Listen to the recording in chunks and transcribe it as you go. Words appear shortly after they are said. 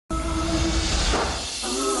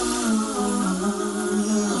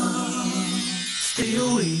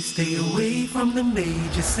stay away from the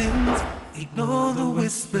major sins. Ignore the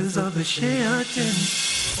whispers of the shaitan.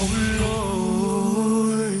 Oh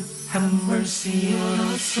Lord, have mercy on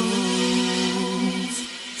our souls.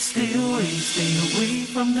 Stay away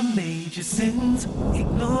from the major sins.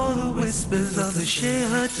 Ignore the whispers of the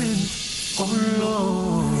shaitan. Oh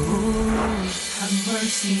Lord, have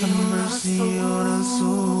mercy on our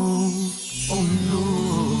souls. Oh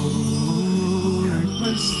Lord, have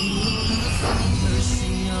mercy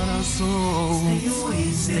on our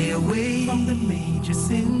souls. Stay away from the major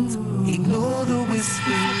sins. Ignore the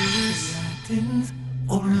whispers.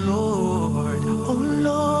 Oh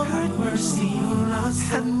Lord, have mercy on us.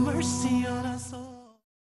 Have mercy on us all.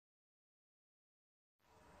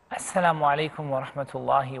 Assalamu alaikum wa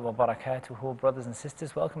rahmatullahi wa barakatuhu. Brothers and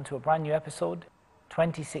sisters, welcome to a brand new episode,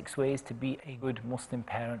 26 Ways to Be a Good Muslim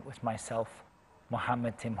Parent, with myself,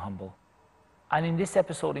 Muhammad Tim Humble. And in this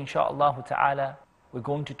episode, inshaAllah ta'ala, we're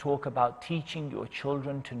going to talk about teaching your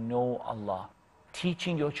children to know Allah,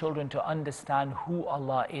 teaching your children to understand who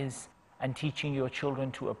Allah is, and teaching your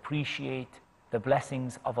children to appreciate the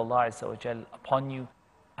blessings of Allah Azza wa Jal upon you,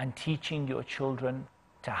 and teaching your children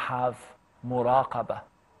to have muraqabah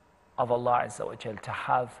of Allah Azza wa Jal, to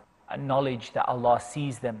have a knowledge that Allah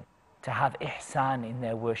sees them, to have ihsan in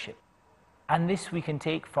their worship. And this we can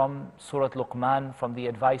take from Surah Luqman, from the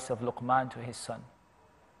advice of Luqman to his son.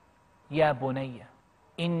 Ya bunayya,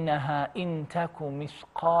 innaha in taku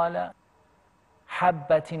mithqala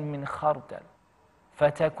habbatin min khardal,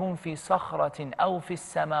 فتكن في صخرة أو في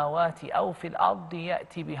السماوات أو في الأرض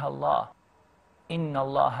يأتي بها الله إن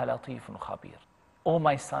الله لطيف خبير. O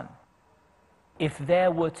my son, if there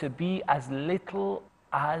were to be as little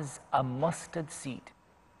as a mustard seed,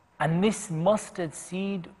 and this mustard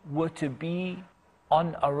seed were to be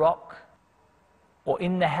on a rock or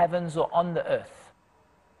in the heavens or on the earth,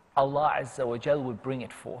 Allah Azza wa Jal would bring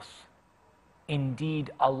it forth.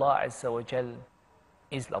 Indeed, Allah Azza wa Jal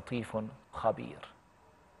is Latifun Khabir.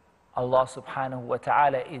 Allah subhanahu wa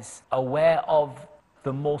ta'ala is aware of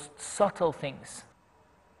the most subtle things.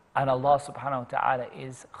 And Allah subhanahu wa ta'ala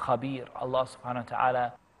is Khabir. Allah subhanahu wa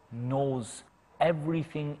ta'ala knows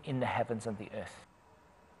everything in the heavens and the earth.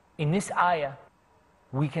 In this ayah,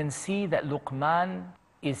 we can see that Luqman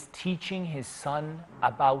is teaching his son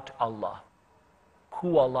about Allah,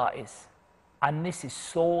 who Allah is. And this is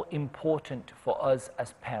so important for us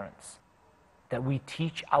as parents, that we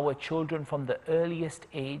teach our children from the earliest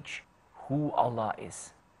age who Allah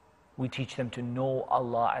is. We teach them to know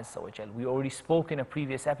Allah Azza wa Jal. We already spoke in a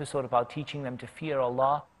previous episode about teaching them to fear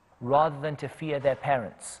Allah rather than to fear their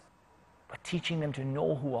parents, but teaching them to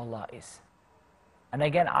know who Allah is. And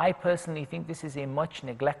again, I personally think this is a much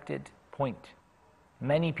neglected point.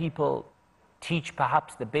 Many people teach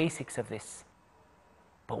perhaps the basics of this,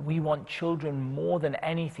 but we want children more than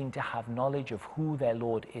anything to have knowledge of who their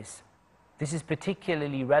Lord is. This is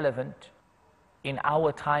particularly relevant in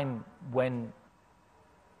our time when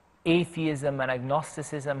atheism and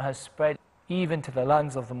agnosticism has spread even to the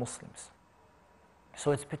lands of the Muslims.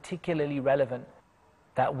 So it's particularly relevant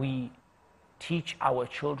that we teach our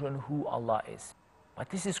children who Allah is. But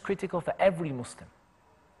this is critical for every Muslim,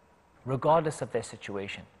 regardless of their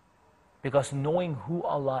situation, because knowing who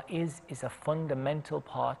Allah is a fundamental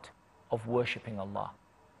part of worshipping Allah,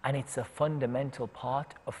 and it's a fundamental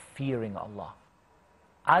part of fearing Allah.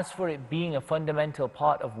 As for it being a fundamental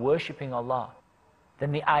part of worshipping Allah,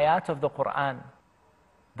 then the ayat of the Quran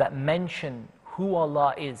that mention who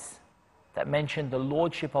Allah is, that mention the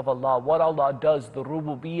lordship of Allah, what Allah does, the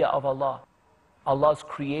rububiyyah of Allah, Allah's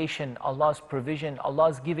creation, Allah's provision,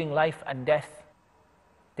 Allah's giving life and death,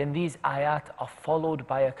 then these ayat are followed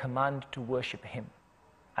by a command to worship Him.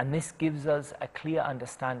 And this gives us a clear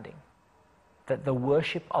understanding that the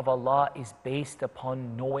worship of Allah is based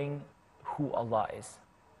upon knowing who Allah is.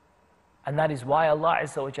 And that is why Allah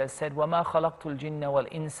Azza wa Jal said, وَمَا خَلَقْتُ الْجِنَّ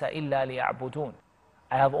وَالْإِنسَ إِلَّا لِيَعْبُدُونَ.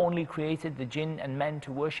 I have only created the jinn and men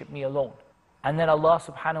to worship me alone. And then Allah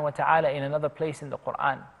subhanahu wa ta'ala in another place in the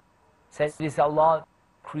Quran says, this Allah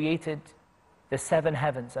created the 7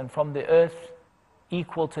 heavens and from the earth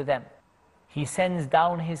equal to them. He sends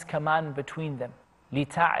down His command between them,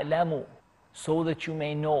 لِتَعْلَمُوا, so that you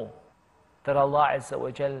may know that Allah Azza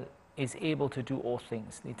wa Jal is able to do all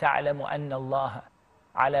things. لِتَعْلَمُوا أَنَّ اللَّهَ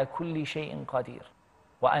على كل شيء قدير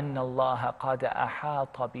وأن الله قد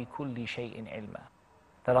أحاط بكل شيء علما.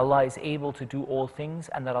 That Allah is able to do all things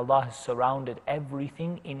and that Allah has surrounded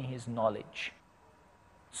everything in His knowledge.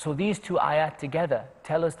 So these two ayat together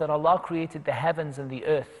tell us that Allah created the heavens and the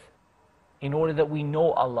earth in order that we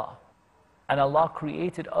know Allah, and Allah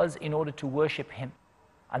created us in order to worship Him.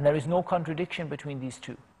 And there is no contradiction between these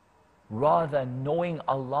two. Rather, knowing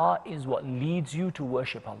Allah is what leads you to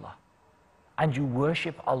worship Allah. And you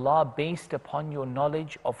worship Allah based upon your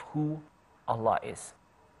knowledge of who Allah is.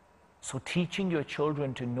 So teaching your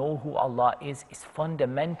children to know who Allah is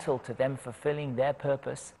fundamental to them fulfilling their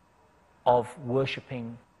purpose of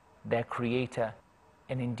worshipping their Creator.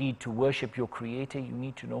 And indeed, to worship your Creator, you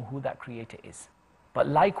need to know who that Creator is. But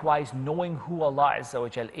likewise, knowing who Allah Azza wa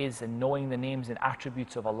Jal is and knowing the names and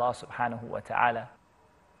attributes of Allah subhanahu wa ta'ala,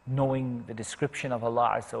 knowing the description of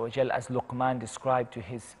Allah Azza wa Jal as Luqman described to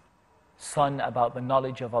his son about the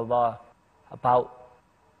knowledge of Allah, about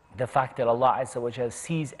the fact that Allah Azza wa Jal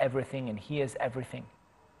sees everything and hears everything.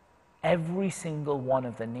 Every single one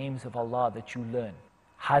of the names of Allah that you learn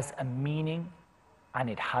has a meaning and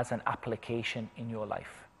it has an application in your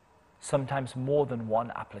life. Sometimes more than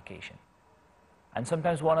one application. And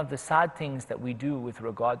sometimes one of the sad things that we do with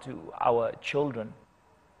regard to our children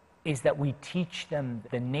is that we teach them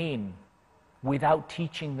the name without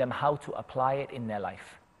teaching them how to apply it in their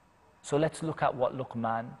life. So let's look at what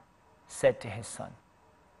Luqman said to his son.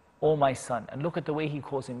 Oh my son, and look at the way he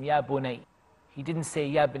calls him, Ya Bunay. He didn't say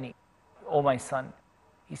Ya Bani, oh my son.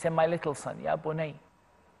 He said my little son, Ya Bunay,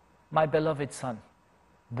 my beloved son.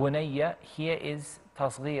 Bunayya here is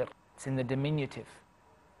tasghir, it's in the diminutive.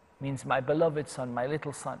 Means my beloved son, my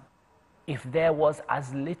little son. If there was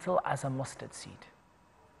as little as a mustard seed.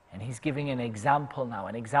 And he's giving an example now,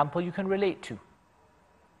 an example you can relate to.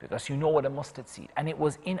 Because you know what a mustard seed, and it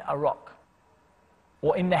was in a rock,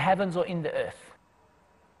 or in the heavens or in the earth.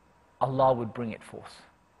 Allah would bring it forth.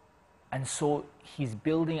 And so he's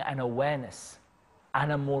building an awareness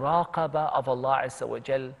and a muraqabah of Allah Azza wa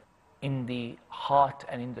Jal in the heart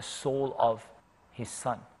and in the soul of his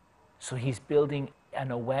son. So he's building an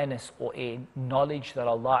awareness or a knowledge that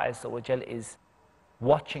Allah Azza wa Jal is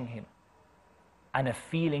watching him, and a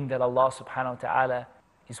feeling that Allah subhanahu wa ta'ala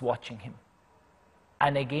is watching him.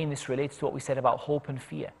 And again, this relates to what we said about hope and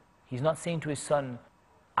fear. He's not saying to his son,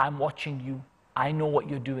 I'm watching you, I know what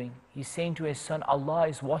you're doing. He's saying to his son, Allah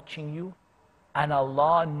is watching you and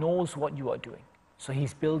Allah knows what you are doing. So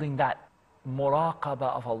he's building that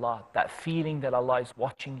muraqabah of Allah, that feeling that Allah is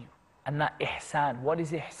watching you. And that ihsan. What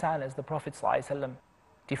is ihsan? As the Prophet ﷺ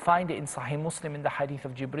defined it in Sahih Muslim in the hadith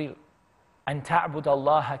of Jibreel. أن تعبد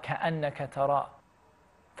الله كأنك تراه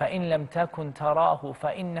فإن لم تكن تراه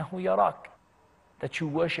فإنه يراك. That you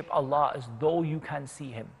worship Allah as though you can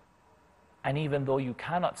see Him. And even though you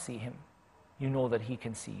cannot see Him, you know that He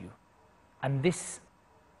can see you. And this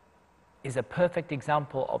is a perfect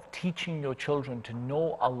example of teaching your children to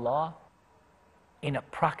know Allah in a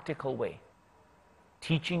practical way.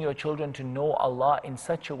 Teaching your children to know Allah in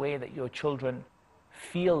such a way that your children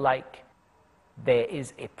feel like there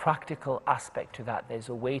is a practical aspect to that. There's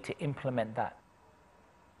a way to implement that.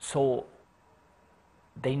 So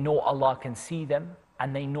they know Allah can see them,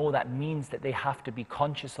 and they know that means that they have to be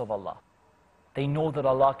conscious of Allah. They know that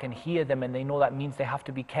Allah can hear them, and they know that means they have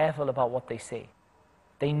to be careful about what they say.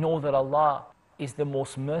 They know that Allah is the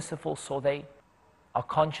most merciful, so they are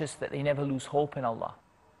conscious that they never lose hope in Allah.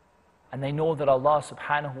 And they know that Allah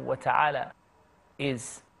subhanahu wa ta'ala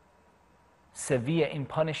is severe in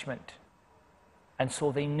punishment. And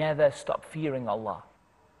so they never stop fearing Allah.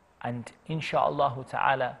 And insha'Allah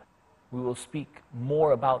ta'ala, we will speak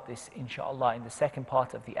more about this insha'Allah in the second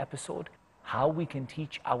part of the episode, how we can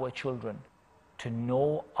teach our children to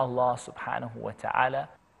know Allah subhanahu wa ta'ala,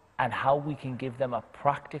 and how we can give them a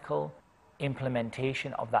practical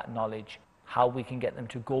implementation of that knowledge, how we can get them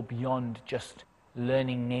to go beyond just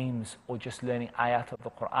learning names or just learning ayat of the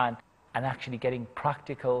Quran, and actually getting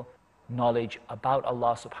practical knowledge about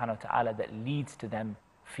Allah subhanahu wa ta'ala that leads to them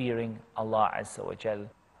fearing Allah Azza wa Jal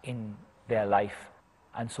in their life.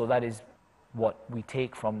 And so that is what we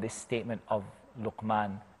take from this statement of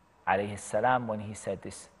Luqman alayhi salam when he said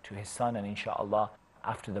this to his son. And insha'Allah,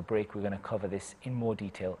 after the break, we're going to cover this in more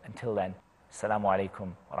detail. Until then, Assalamu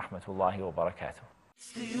alaikum wa rahmatullahi wa barakatuh.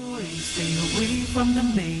 Stay away from the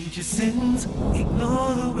major sins.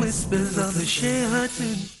 Ignore the whispers of the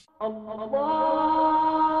shaitan.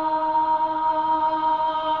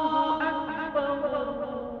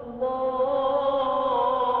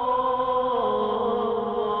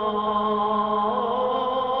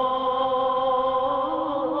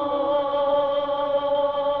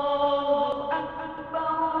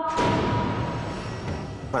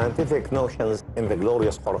 Scientific notions in the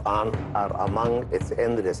glorious Quran are among its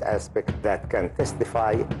endless aspects that can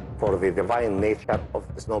testify for the divine nature of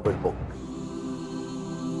this noble book.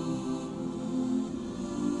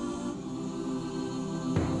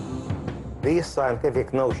 These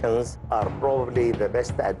scientific notions are probably the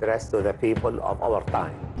best addressed to the people of our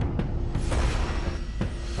time.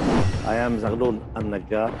 I am Zaghlul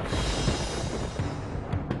Al-Najjar.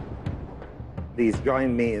 Please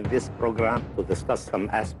join me in this program to discuss some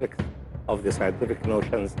aspects of the scientific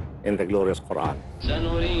notions in the glorious Quran.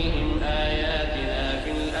 سنريهم آياتنا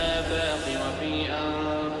في الآفاق وفي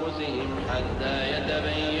أنفسهم حتى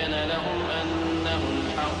يتبين لهم أنه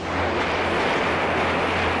الحق.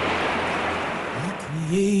 He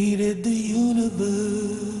created the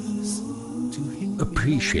universe to him.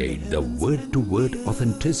 Appreciate the word-to-word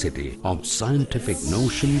authenticity of scientific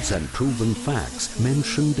notions and proven facts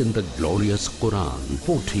mentioned in the glorious Quran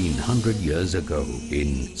 1400 years ago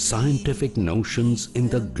in Scientific Notions in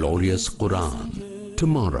the Glorious Quran.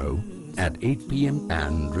 Tomorrow at 8 p.m.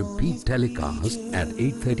 and repeat telecast at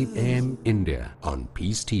 8:30 a.m. India on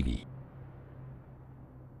Peace TV.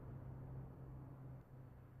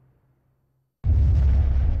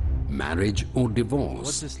 Marriage or divorce?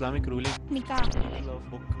 What's Islamic ruling? Nikah.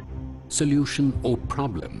 Book. Solution or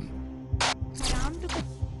problem?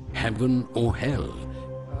 Heaven or hell?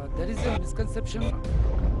 There is a misconception.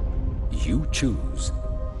 You choose.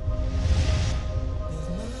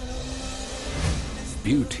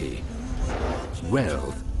 Beauty,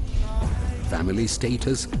 wealth, family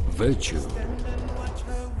status, virtue.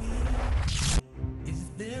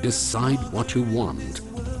 Decide what you want.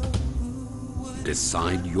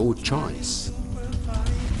 Decide your choice.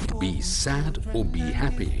 Be sad or be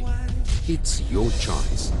happy. It's your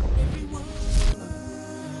choice.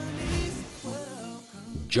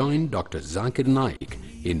 Join Dr. Zakir Naik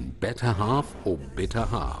in Better Half or Bitter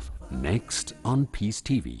Half next on Peace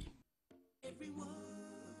TV.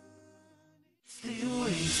 Stay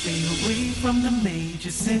away from the major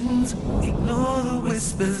sins. Ignore the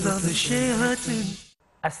whispers of the shaitan.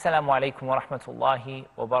 Assalamu alaikum wa rahmatullahi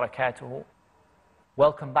wa barakatuhu.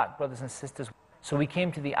 Welcome back, brothers and sisters. So we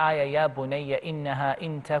came to the ayah, Ya bunayya innaha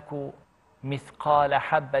in taku mithqala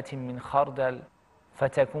habbatin min khardal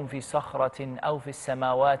fatakun fi sakhratin aw fi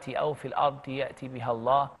samawati aw fi al-ardi ya'ti biha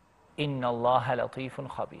Allah inna Allaha latifun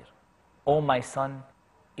khabir. O my son,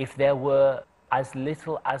 if there were as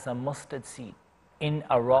little as a mustard seed in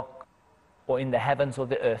a rock or in the heavens or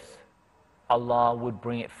the earth, Allah would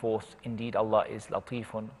bring it forth. Indeed, Allah is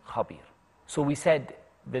latifun khabir. So we said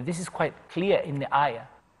that this is quite clear in the ayah,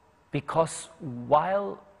 because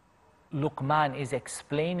while Luqman is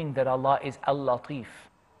explaining that Allah is Al-Latif,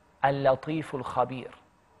 Al-Latiful Khabir,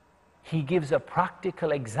 he gives a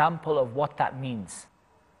practical example of what that means,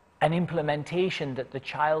 an implementation that the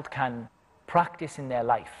child can practice in their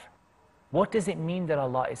life. What does it mean that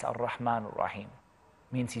Allah is Ar-Rahman Ar-Rahim?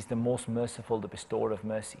 It means He's the most merciful, the bestower of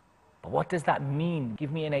mercy. But what does that mean?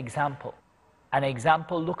 Give me an example. An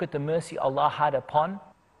example, look at the mercy Allah had upon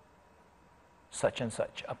such and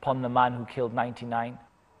such, upon the man who killed 99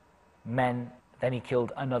 men, then he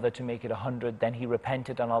killed another to make it 100, then he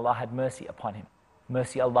repented and Allah had mercy upon him.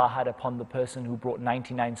 Mercy Allah had upon the person who brought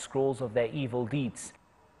 99 scrolls of their evil deeds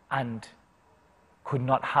and could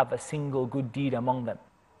not have a single good deed among them,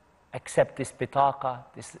 except this bitaqa,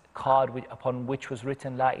 this card upon which was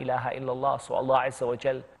written La ilaha illallah. So Allah Azza wa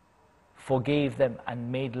Jal forgave them and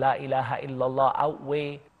made La ilaha illallah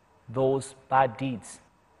outweigh those bad deeds.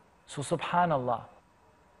 So subhanallah,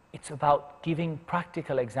 it's about giving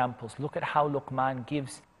practical examples. Look at how Luqman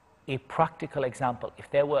gives a practical example. If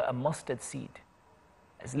there were a mustard seed,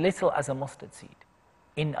 as little as a mustard seed,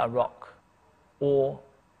 in a rock or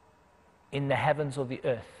in the heavens or the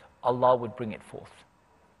earth, Allah would bring it forth.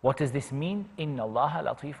 What does this mean? Inna Allaha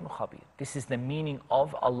latifun khabir. This is the meaning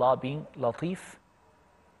of Allah being latif,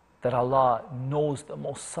 that Allah knows the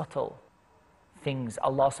most subtle things.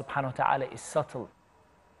 Allah subhanahu wa ta'ala is subtle,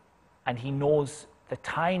 and He knows the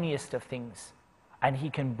tiniest of things, and He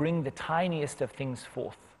can bring the tiniest of things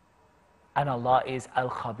forth. And Allah is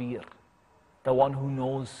Al-Khabir, the one who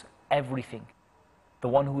knows everything, the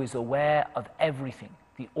one who is aware of everything,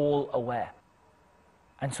 the all-aware.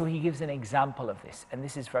 And so He gives an example of this, and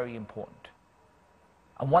this is very important.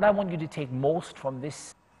 And what I want you to take most from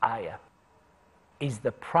this ayah is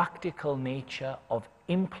the practical nature of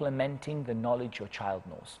implementing the knowledge your child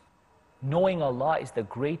knows. Knowing Allah is the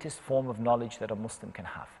greatest form of knowledge that a Muslim can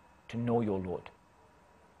have, to know your Lord.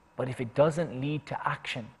 But if it doesn't lead to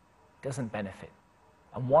action, it doesn't benefit.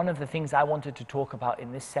 And one of the things I wanted to talk about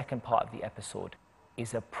in this second part of the episode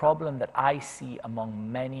is a problem that I see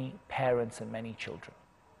among many parents and many children,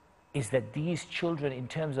 is that these children, in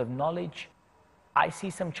terms of knowledge, I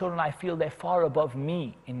see some children, I feel they're far above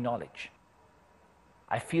me in knowledge.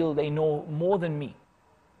 I feel they know more than me.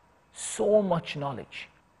 So much knowledge.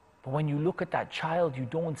 But when you look at that child, you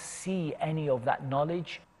don't see any of that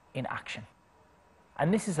knowledge in action.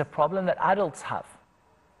 And this is a problem that adults have.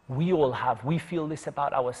 We all have. We feel this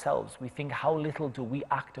about ourselves. We think, how little do we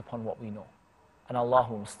act upon what we know? And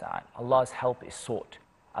Allahu musta'an, Allah's help is sought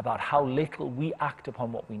about how little we act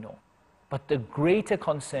upon what we know. But the greater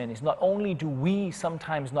concern is not only do we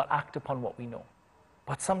sometimes not act upon what we know,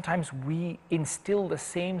 but sometimes we instill the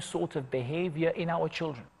same sort of behavior in our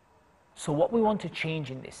children. So what we want to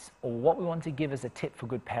change in this, or what we want to give as a tip for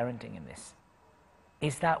good parenting in this,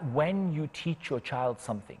 is that when you teach your child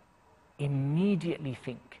something, immediately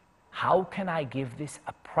think, how can I give this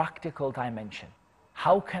a practical dimension?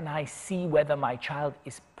 How can I see whether my child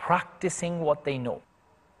is practicing what they know?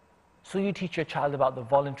 So you teach your child about the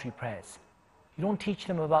voluntary prayers. You don't teach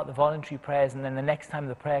them about the voluntary prayers and then the next time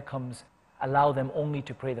the prayer comes, allow them only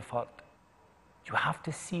to pray the fard. You have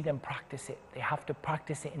to see them practice it. They have to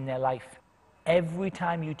practice it in their life. Every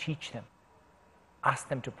time you teach them, ask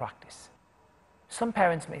them to practice. Some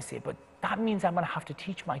parents may say, but that means I'm going to have to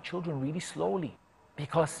teach my children really slowly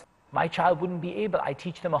because my child wouldn't be able. I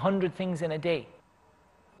teach them 100 things in a day.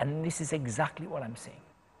 And this is exactly what I'm saying.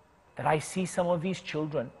 That I see some of these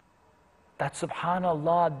children that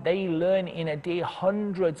subhanAllah, they learn in a day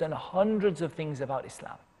hundreds and hundreds of things about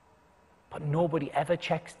Islam. But nobody ever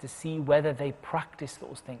checks to see whether they practice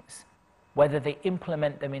those things, whether they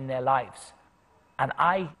implement them in their lives. And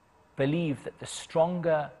I believe that the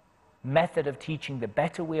stronger method of teaching, the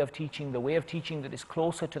better way of teaching, the way of teaching that is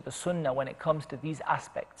closer to the sunnah when it comes to these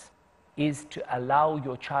aspects, is to allow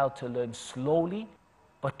your child to learn slowly,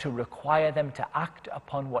 but to require them to act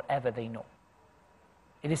upon whatever they know.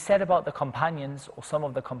 It is said about the companions, or some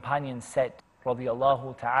of the companions said,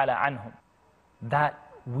 radiyallahu ta'ala anhum,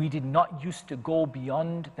 that we did not used to go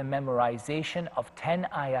beyond the memorization of 10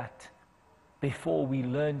 ayat before we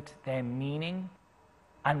learned their meaning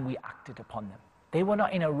and we acted upon them. They were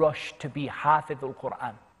not in a rush to be Hafidh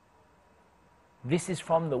al-Quran. This is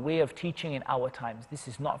from the way of teaching in our times. This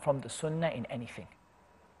is not from the Sunnah in anything.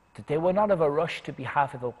 That they were not of a rush to be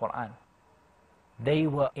Hafidh al-Quran. They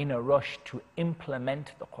were in a rush to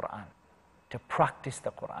implement the Quran, to practice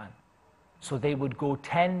the Quran. So they would go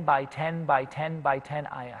 10 by 10 by 10 by 10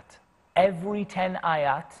 ayat. Every 10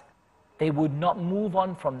 ayat, they would not move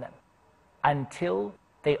on from them until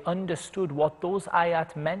they understood what those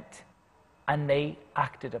ayat meant and they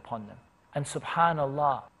acted upon them. And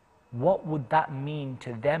subhanallah, what would that mean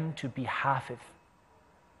to them to be Hafidh?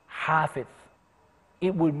 Hafidh.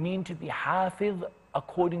 It would mean to be Hafidh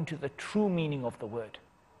according to the true meaning of the word.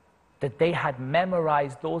 That they had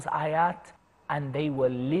memorized those ayat and they were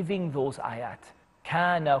living those ayat.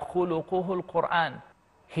 كَانَ خُلُقُهُ الْقُرْآنِ.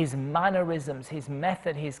 His mannerisms, his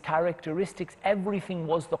method, his characteristics, everything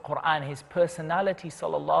was the Qur'an. His personality,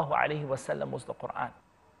 sallallahu alayhi wasallam, was the Qur'an.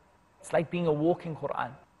 It's like being a walking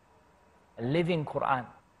Qur'an, a living Qur'an.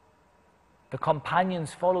 The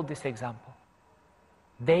companions followed this example.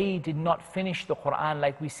 They did not finish the Qur'an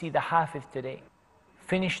like we see the Hafiz today.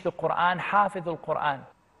 Finish the Qur'an, Hafidh al-Qur'an.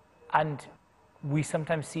 And we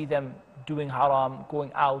sometimes see them doing haram,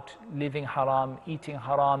 going out, living haram, eating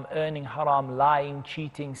haram, earning haram, lying,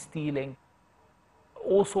 cheating, stealing,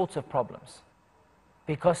 all sorts of problems.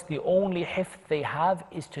 Because the only hifth they have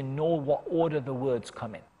is to know what order the words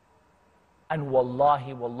come in. And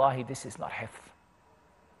wallahi, wallahi, this is not hifth.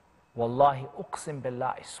 Wallahi, uqsim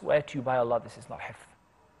billah, I swear to you by Allah, this is not hifth.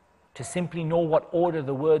 To simply know what order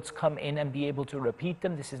the words come in and be able to repeat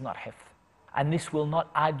them, this is not hifth. And this will not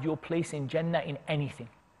add your place in Jannah in anything.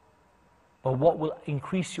 But what will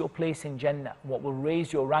increase your place in Jannah, what will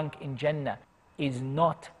raise your rank in Jannah, is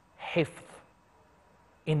not hifth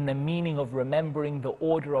in the meaning of remembering the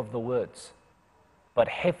order of the words, but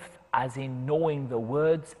hifth as in knowing the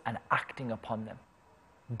words and acting upon them.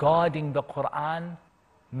 Guarding the Qur'an,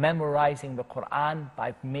 memorizing the Qur'an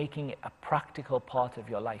by making it a practical part of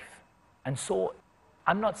your life. And so,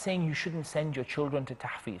 I'm not saying you shouldn't send your children to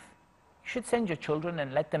tahfidh. You should send your children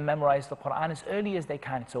and let them memorize the Qur'an as early as they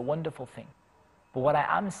can. It's a wonderful thing. But what I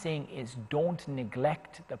am saying is don't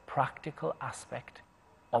neglect the practical aspect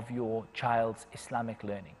of your child's Islamic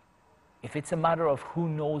learning. If it's a matter of who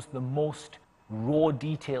knows the most raw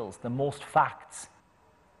details, the most facts,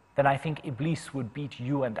 then I think Iblis would beat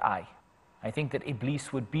you and I. I think that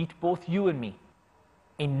Iblis would beat both you and me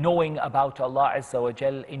in knowing about Allah Azza wa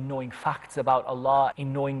Jal, in knowing facts about Allah,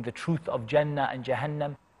 in knowing the truth of Jannah and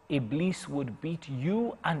Jahannam. Iblis would beat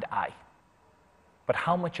you and I. But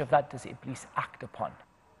how much of that does Iblis act upon?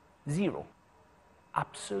 Zero.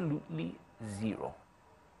 Absolutely zero.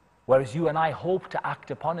 Whereas you and I hope to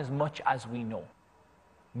act upon as much as we know.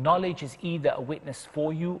 Knowledge is either a witness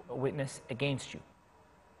for you or a witness against you.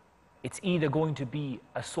 It's either going to be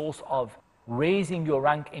a source of raising your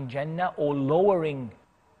rank in Jannah or lowering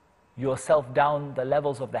yourself down the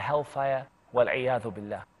levels of the hellfire, wal-'iyadhu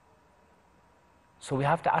billah. So we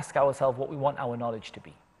have to ask ourselves what we want our knowledge to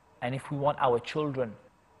be. And if we want our children's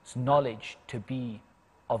knowledge to be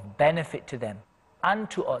of benefit to them and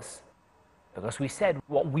to us, because we said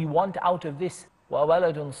what we want out of this,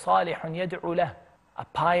 وَوَلَدٌ صَالِحٌ يَدْعُ لَهُ, a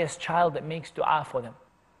pious child that makes dua for them.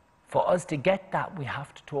 For us to get that, we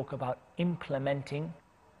have to talk about implementing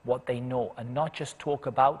what they know and not just talk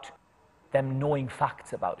about them knowing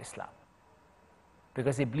facts about Islam.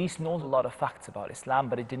 Because Iblis knows a lot of facts about Islam,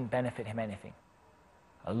 but it didn't benefit him anything.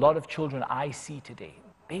 A lot of children I see today,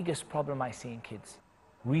 biggest problem I see in kids.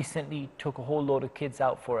 Recently took a whole load of kids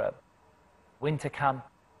out for a winter camp,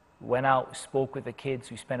 went out, spoke with the kids,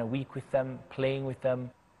 we spent a week with them, playing with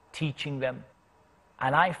them, teaching them.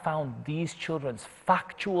 And I found these children's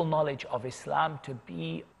factual knowledge of Islam to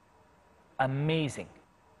be amazing.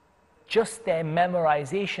 Just their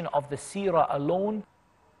memorization of the seerah alone,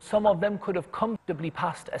 some of them could have comfortably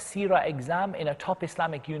passed a seerah exam in a top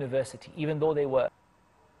Islamic university, even though they were,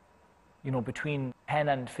 between 10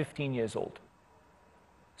 and 15 years old.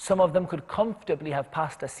 Some of them could comfortably have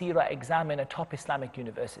passed a seerah exam in a top Islamic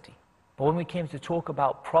university. But when we came to talk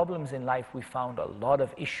about problems in life, we found a lot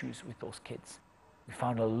of issues with those kids. We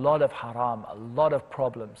found a lot of haram, a lot of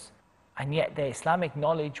problems. And yet their Islamic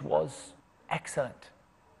knowledge was excellent,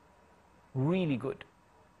 really good.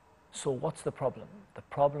 So what's the problem? The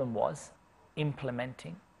problem was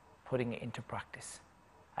implementing, putting it into practice.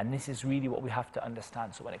 And this is really what we have to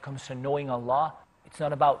understand. So when it comes to knowing Allah, it's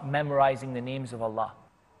not about memorizing the names of Allah.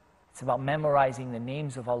 It's about memorizing the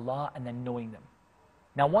names of Allah and then knowing them.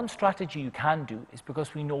 Now, one strategy you can do is,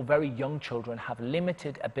 because we know very young children have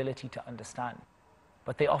limited ability to understand,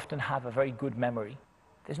 but they often have a very good memory.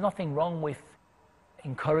 There's nothing wrong with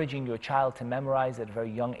encouraging your child to memorize at a very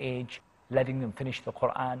young age, letting them finish the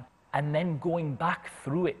Quran, and then going back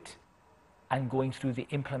through it and going through the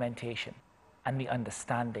implementation and the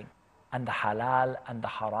understanding and the halal and the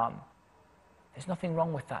haram. There's nothing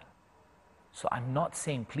wrong with that. So I'm not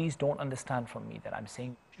saying, please don't understand from me that I'm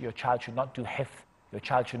saying your child should not do hifz, your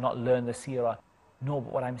child should not learn the seerah. No,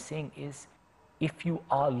 but what I'm saying is, if you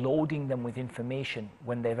are loading them with information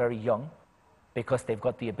when they're very young, because they've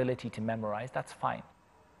got the ability to memorize, that's fine.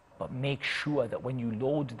 But make sure that when you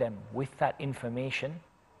load them with that information,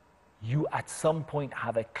 you at some point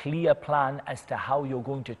have a clear plan as to how you're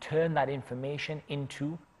going to turn that information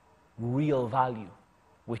into real value,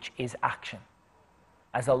 which is action.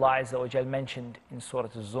 As Allah Azza wa Jal mentioned in Surah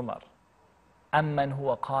Al-Zumar, أَمَّنْ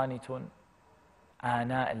هُوَ قَانِتٌ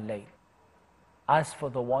آنَاءَ اللَّيْلِ. As for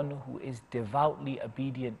the one who is devoutly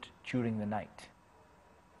obedient during the night,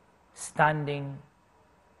 standing,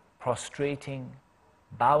 prostrating,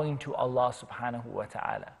 bowing to Allah subhanahu wa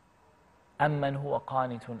ta'ala. أَمَّنْ هُوَ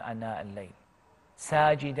قَانِتٌ آنَاءَ اللَّيْلِ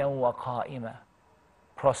سَاجِدًا وَقَائِمًا,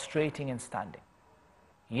 prostrating and standing.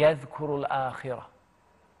 يَذْكُرُ الْآخِرَةِ,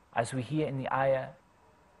 as we hear in the ayah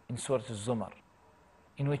in Surah Al-Zumar,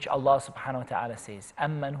 in which Allah subhanahu wa ta'ala says,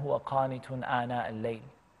 أَمَّنْ هُوَ قَانِتٌ آنَاءَ اللَّيْلِ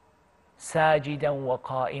سَاجِدًا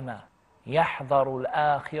وَقَائِمًا يَحْذَرُ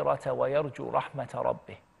الْآخِرَةَ وَيَرْجُو رَحْمَةَ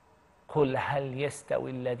رَبِّهِ قُلْ هَلْ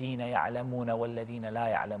يَسْتَوِي الَّذِينَ يَعْلَمُونَ وَالَّذِينَ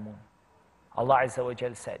لَا يَعْلَمُونَ. Allah Azza wa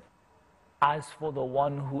Jal said, as for the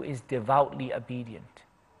one who is devoutly obedient,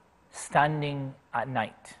 standing at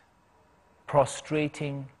night,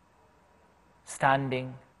 prostrating,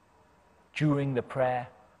 standing during the prayer,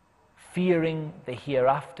 fearing the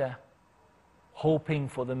hereafter, hoping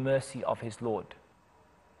for the mercy of his Lord,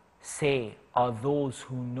 say, are those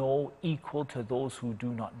who know equal to those who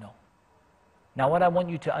do not know? Now what I want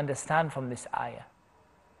you to understand from this ayah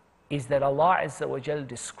is that Allah Azza wa Jal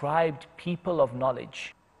described people of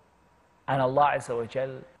knowledge and Allah Azza wa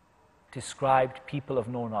Jal described people of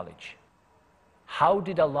no knowledge. How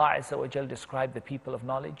did Allah Azza wa Jal describe the people of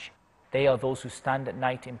knowledge? They are those who stand at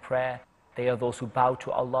night in prayer. They are those who bow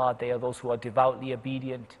to Allah. They are those who are devoutly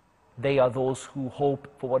obedient. They are those who hope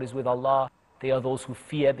for what is with Allah. They are those who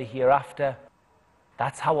fear the hereafter.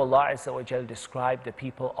 That's how Allah Azza wa Jal described the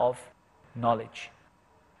people of knowledge,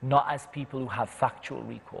 not as people who have factual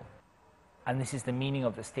recall. And this is the meaning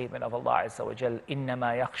of the statement of Allah Azza wa Jal,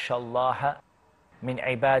 إِنَّمَا يَخْشَى اللَّهَ مِنْ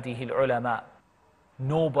عِبَادِهِ الْعُلَمَاءِ.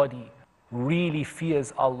 Nobody really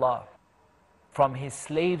fears Allah from His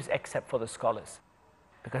slaves except for the scholars,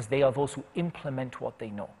 because they are those who implement what they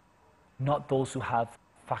know, not those who have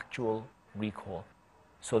factual recall.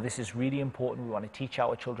 So this is really important. We want to teach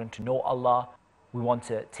our children to know Allah. We want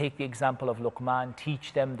to take the example of Luqman,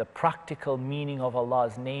 teach them the practical meaning of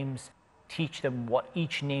Allah's names, teach them what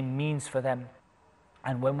each name means for them.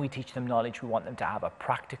 And when we teach them knowledge, we want them to have a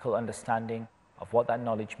practical understanding of what that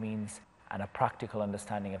knowledge means and a practical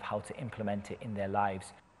understanding of how to implement it in their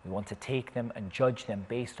lives. We want to take them and judge them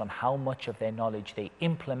based on how much of their knowledge they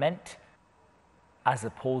implement, as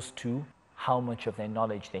opposed to how much of their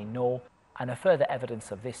knowledge they know. And a further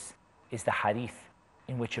evidence of this is the hadith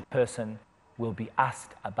in which a person will be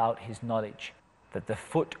asked about his knowledge, that the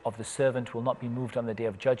foot of the servant will not be moved on the Day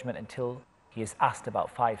of Judgment until he is asked about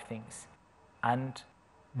 5 things. And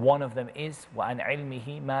one of them is وَعَنْ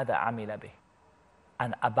عِلْمِهِ مَاذَا عَمِلَ بِهِ,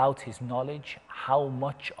 and about his knowledge, how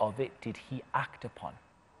much of it did he act upon.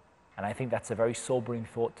 And I think that's a very sobering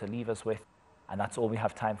thought to leave us with, and that's all we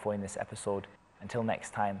have time for in this episode. Until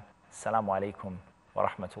next time, Assalamu alaikum wa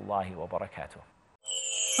rahmatullahi wa barakatuh.